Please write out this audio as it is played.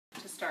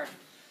start.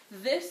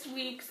 This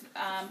week's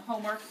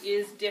homework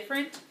is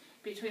different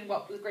between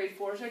what the grade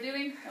 4s are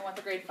doing and what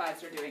the grade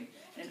 5s are doing.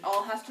 And it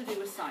all has to do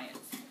with science.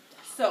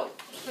 So,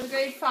 for the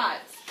grade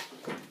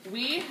 5s,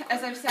 we,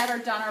 as I've said, are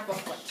done our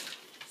booklet.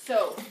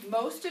 So,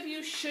 most of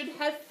you should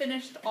have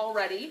finished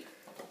already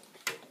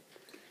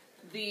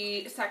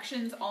the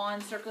sections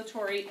on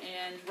circulatory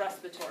and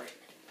respiratory.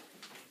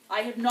 I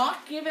have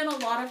not given a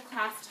lot of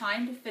class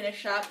time to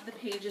finish up the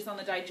pages on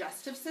the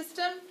digestive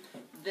system,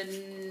 the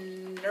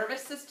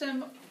nervous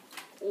system,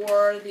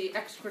 or the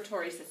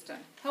excretory system.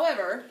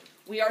 However,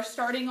 we are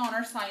starting on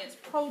our science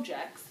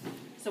projects,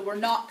 so we're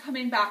not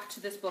coming back to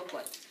this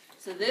booklet.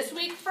 So this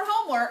week for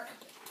homework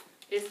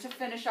is to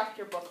finish up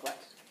your booklet.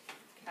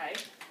 Okay?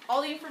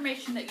 All the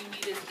information that you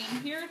need is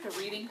in here, the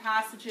reading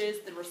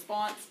passages, the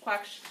response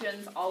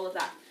questions, all of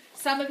that.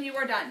 Some of you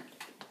are done.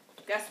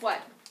 Guess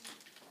what?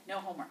 No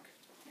homework.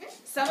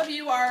 Some of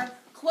you are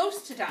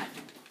close to done.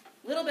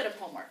 Little bit of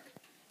homework.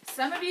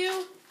 Some of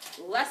you,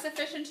 less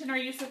efficient in our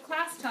use of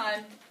class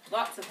time,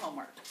 lots of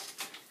homework.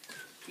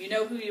 You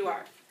know who you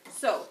are.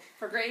 So,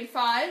 for grade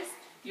 5s,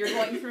 you're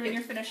going through and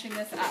you're finishing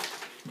this up.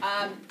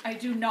 I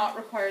do not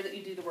require that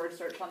you do the word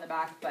search on the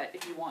back, but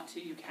if you want to,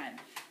 you can.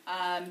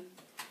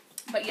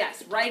 But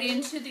yes, right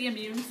into the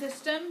immune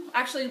system.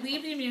 Actually,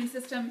 leave the immune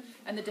system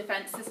and the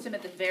defense system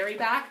at the very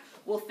back.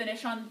 We'll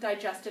finish on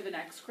digestive and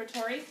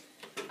excretory,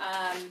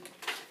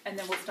 and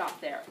then we'll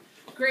stop there.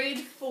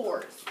 Grade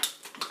 4s.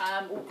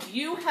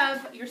 You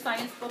have your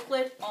science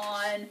booklet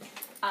on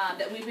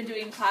that we've been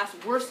doing in class.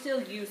 We're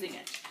still using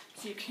it.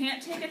 So you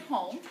can't take it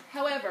home.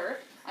 However,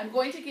 I'm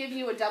going to give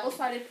you a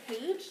double-sided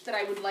page that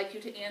I would like you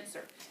to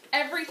answer.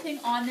 Everything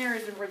on there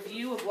is a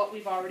review of what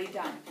we've already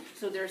done.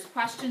 So there's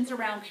questions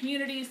around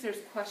communities,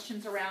 there's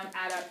questions around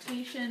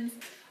adaptations,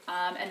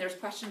 and there's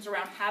questions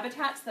around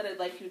habitats that I'd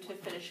like you to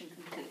finish and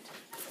complete.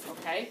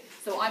 Okay?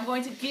 So I'm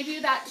going to give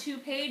you that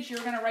 2-page. You're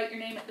going to write your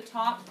name at the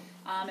top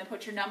and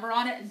put your number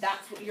on it, and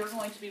that's what you're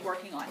going to be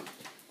working on.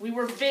 We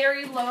were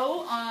very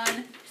low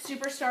on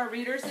superstar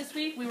readers this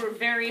week. We were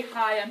very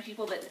high on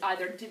people that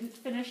either didn't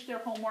finish their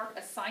homework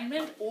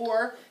assignment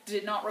or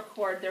did not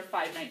record their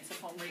 5 nights of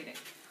home reading.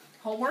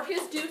 Homework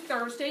is due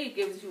Thursday. It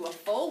gives you a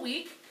full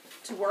week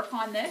to work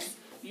on this.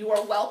 You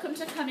are welcome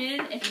to come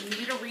in. If you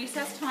need a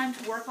recess time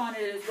to work on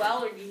it as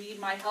well, or you need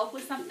my help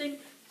with something,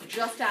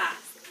 just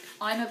ask.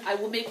 I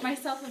will make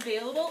myself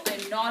available.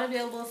 I'm not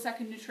available a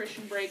second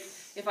nutrition break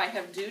if I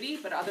have duty,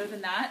 but other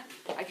than that,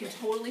 I can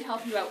totally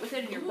help you out with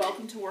it, and you're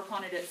welcome to work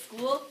on it at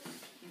school.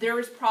 There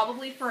is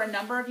probably, for a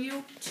number of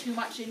you, too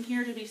much in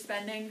here to be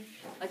spending.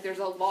 Like, there's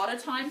a lot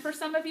of time for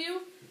some of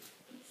you.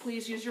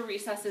 Please use your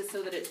recesses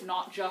so that it's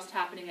not just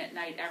happening at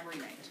night every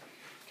night.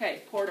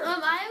 Okay, Porter.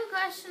 I have a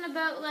question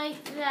about,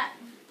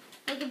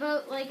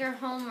 our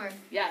homework.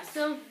 Yes.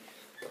 So,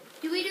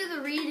 do we do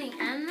the reading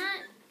and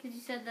that? Because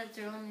you said that's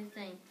your only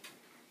thing.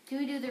 Do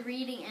we do the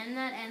reading and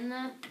that and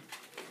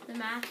the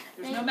math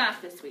There's thing? no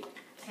math this week.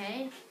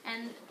 Okay.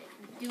 And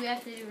do we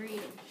have to do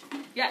reading?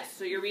 Yes,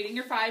 so you're reading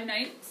your 5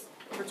 nights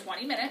for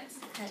 20 minutes.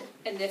 Okay.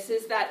 And this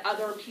is that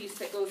other piece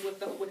that goes with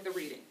the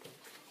reading.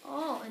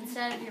 Oh,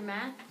 instead of your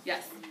math?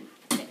 Yes.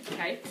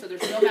 Okay, so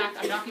there's no math.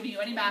 I'm not giving you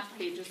any math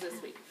pages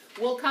this week.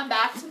 We'll come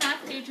back to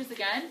math pages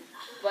again,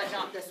 but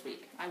not this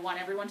week. I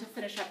want everyone to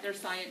finish up their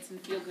science and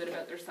feel good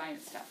about their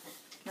science stuff.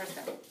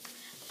 Marissa.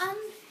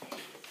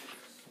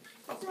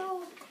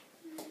 So,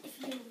 if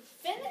you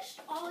finished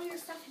all your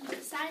stuff in the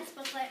science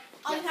booklet,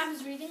 all you have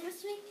is reading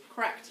this week?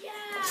 Correct.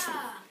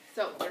 Yeah!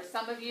 So, there's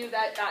some of you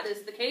that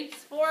is the case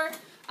for.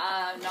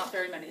 Not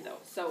very many, though.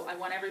 So, I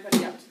want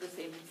everybody up to the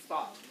same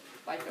spot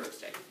by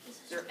Thursday. Does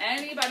there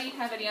anybody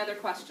have any other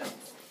questions?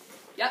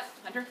 Yep,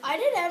 Hunter? I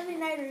did every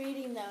night of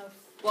reading, though.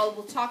 Well,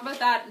 we'll talk about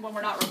that when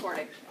we're not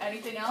recording.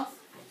 Anything else?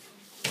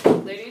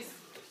 Ladies?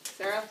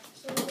 Sarah?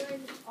 So we're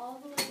going all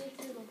the way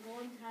through the whole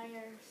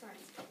entire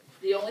science book.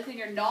 The only thing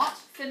you're not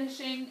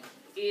finishing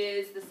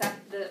is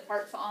the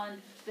parts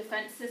on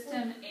defense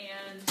system,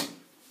 and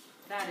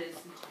that is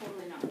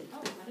totally not.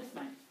 Oh, that is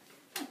mine.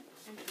 Oh,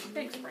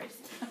 thanks, Bryce.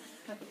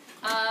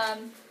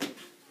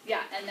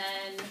 Yeah, and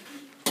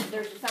then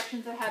there's the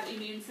sections that have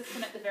immune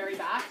system at the very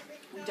back.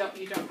 You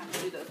don't have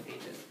to do those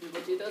pages. We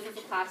will do those as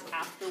a class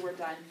after we're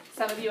done.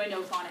 Some of you I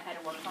know have gone ahead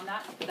and worked on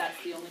that, but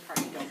that's the only part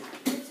you don't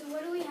have. So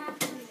what do we have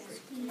to do?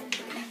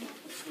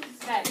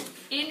 Okay,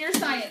 in your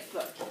science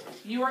book,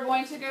 you are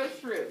going to go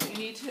through. You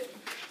need to.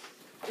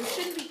 There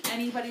shouldn't be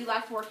anybody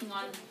left working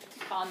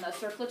on the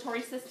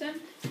circulatory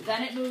system.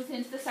 Then it moves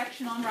into the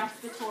section on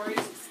respiratory.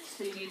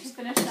 So you need to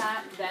finish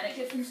that. Then it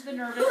gets into the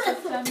nervous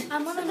system.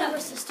 I'm on the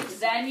nervous system.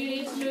 Then you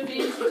need to move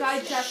into the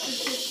digestive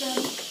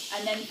system.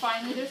 And then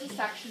finally there's a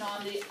section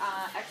on the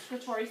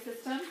excretory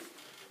system.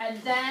 And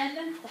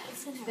then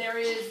there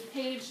is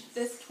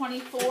this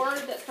 24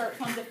 that starts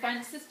on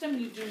defense system.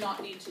 You do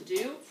not need to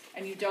do.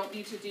 And you don't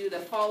need to do the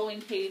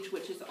following page,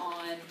 which is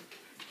on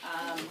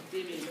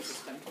the immune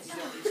system. You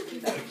don't need to do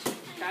that.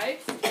 Okay?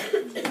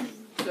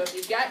 So if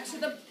you get to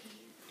the...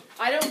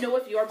 I don't know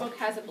if your book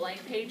has a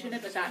blank page in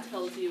it, but that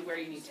tells you where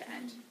you need to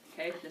end.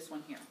 Okay, this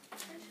one here.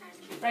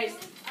 Right.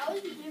 I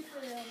always be here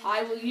for them.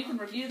 I will. You can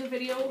review the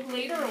video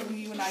later, or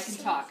you and I can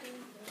talk.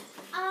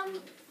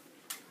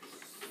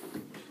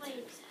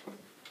 Wait.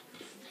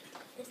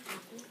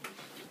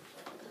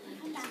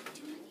 Come back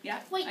to me. Yeah.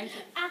 Wait,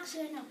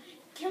 actually, no.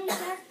 Can we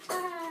start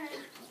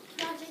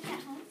project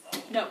at home?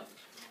 No.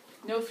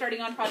 No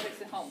starting on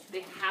projects at home.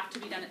 They have to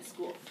be done at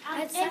school.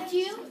 If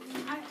you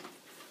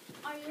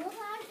are you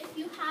allowed, if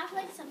you have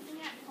like something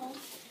at home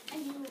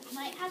and you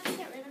might have to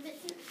get rid of it,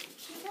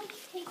 can you like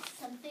take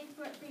something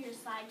for your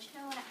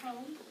slideshow at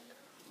home?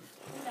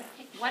 Like a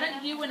picture. Why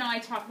don't you and I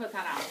talk about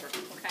that after,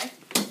 okay?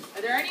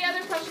 Are there any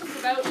other questions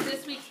about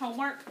this week's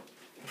homework?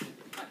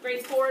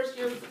 Grade 4s,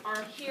 you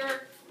are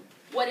here.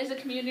 What is a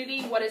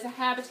community? What is a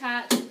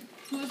habitat?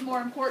 Who's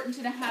more important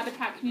in a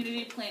habitat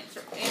community, plants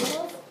or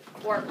animals?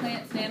 Or are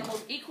plants and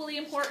animals equally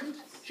important?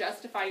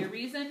 Justify your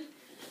reason.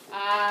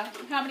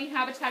 How many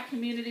habitat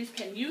communities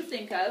can you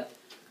think of?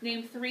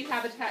 Name 3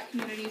 habitat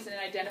communities and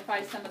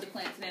identify some of the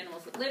plants and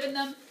animals that live in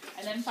them.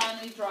 And then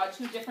finally draw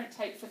 2 different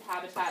types of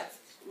habitats.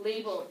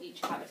 Label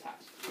each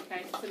habitat.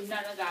 Okay, so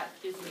none of that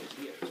is new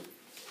to you.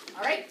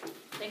 All right,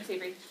 thanks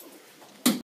Avery.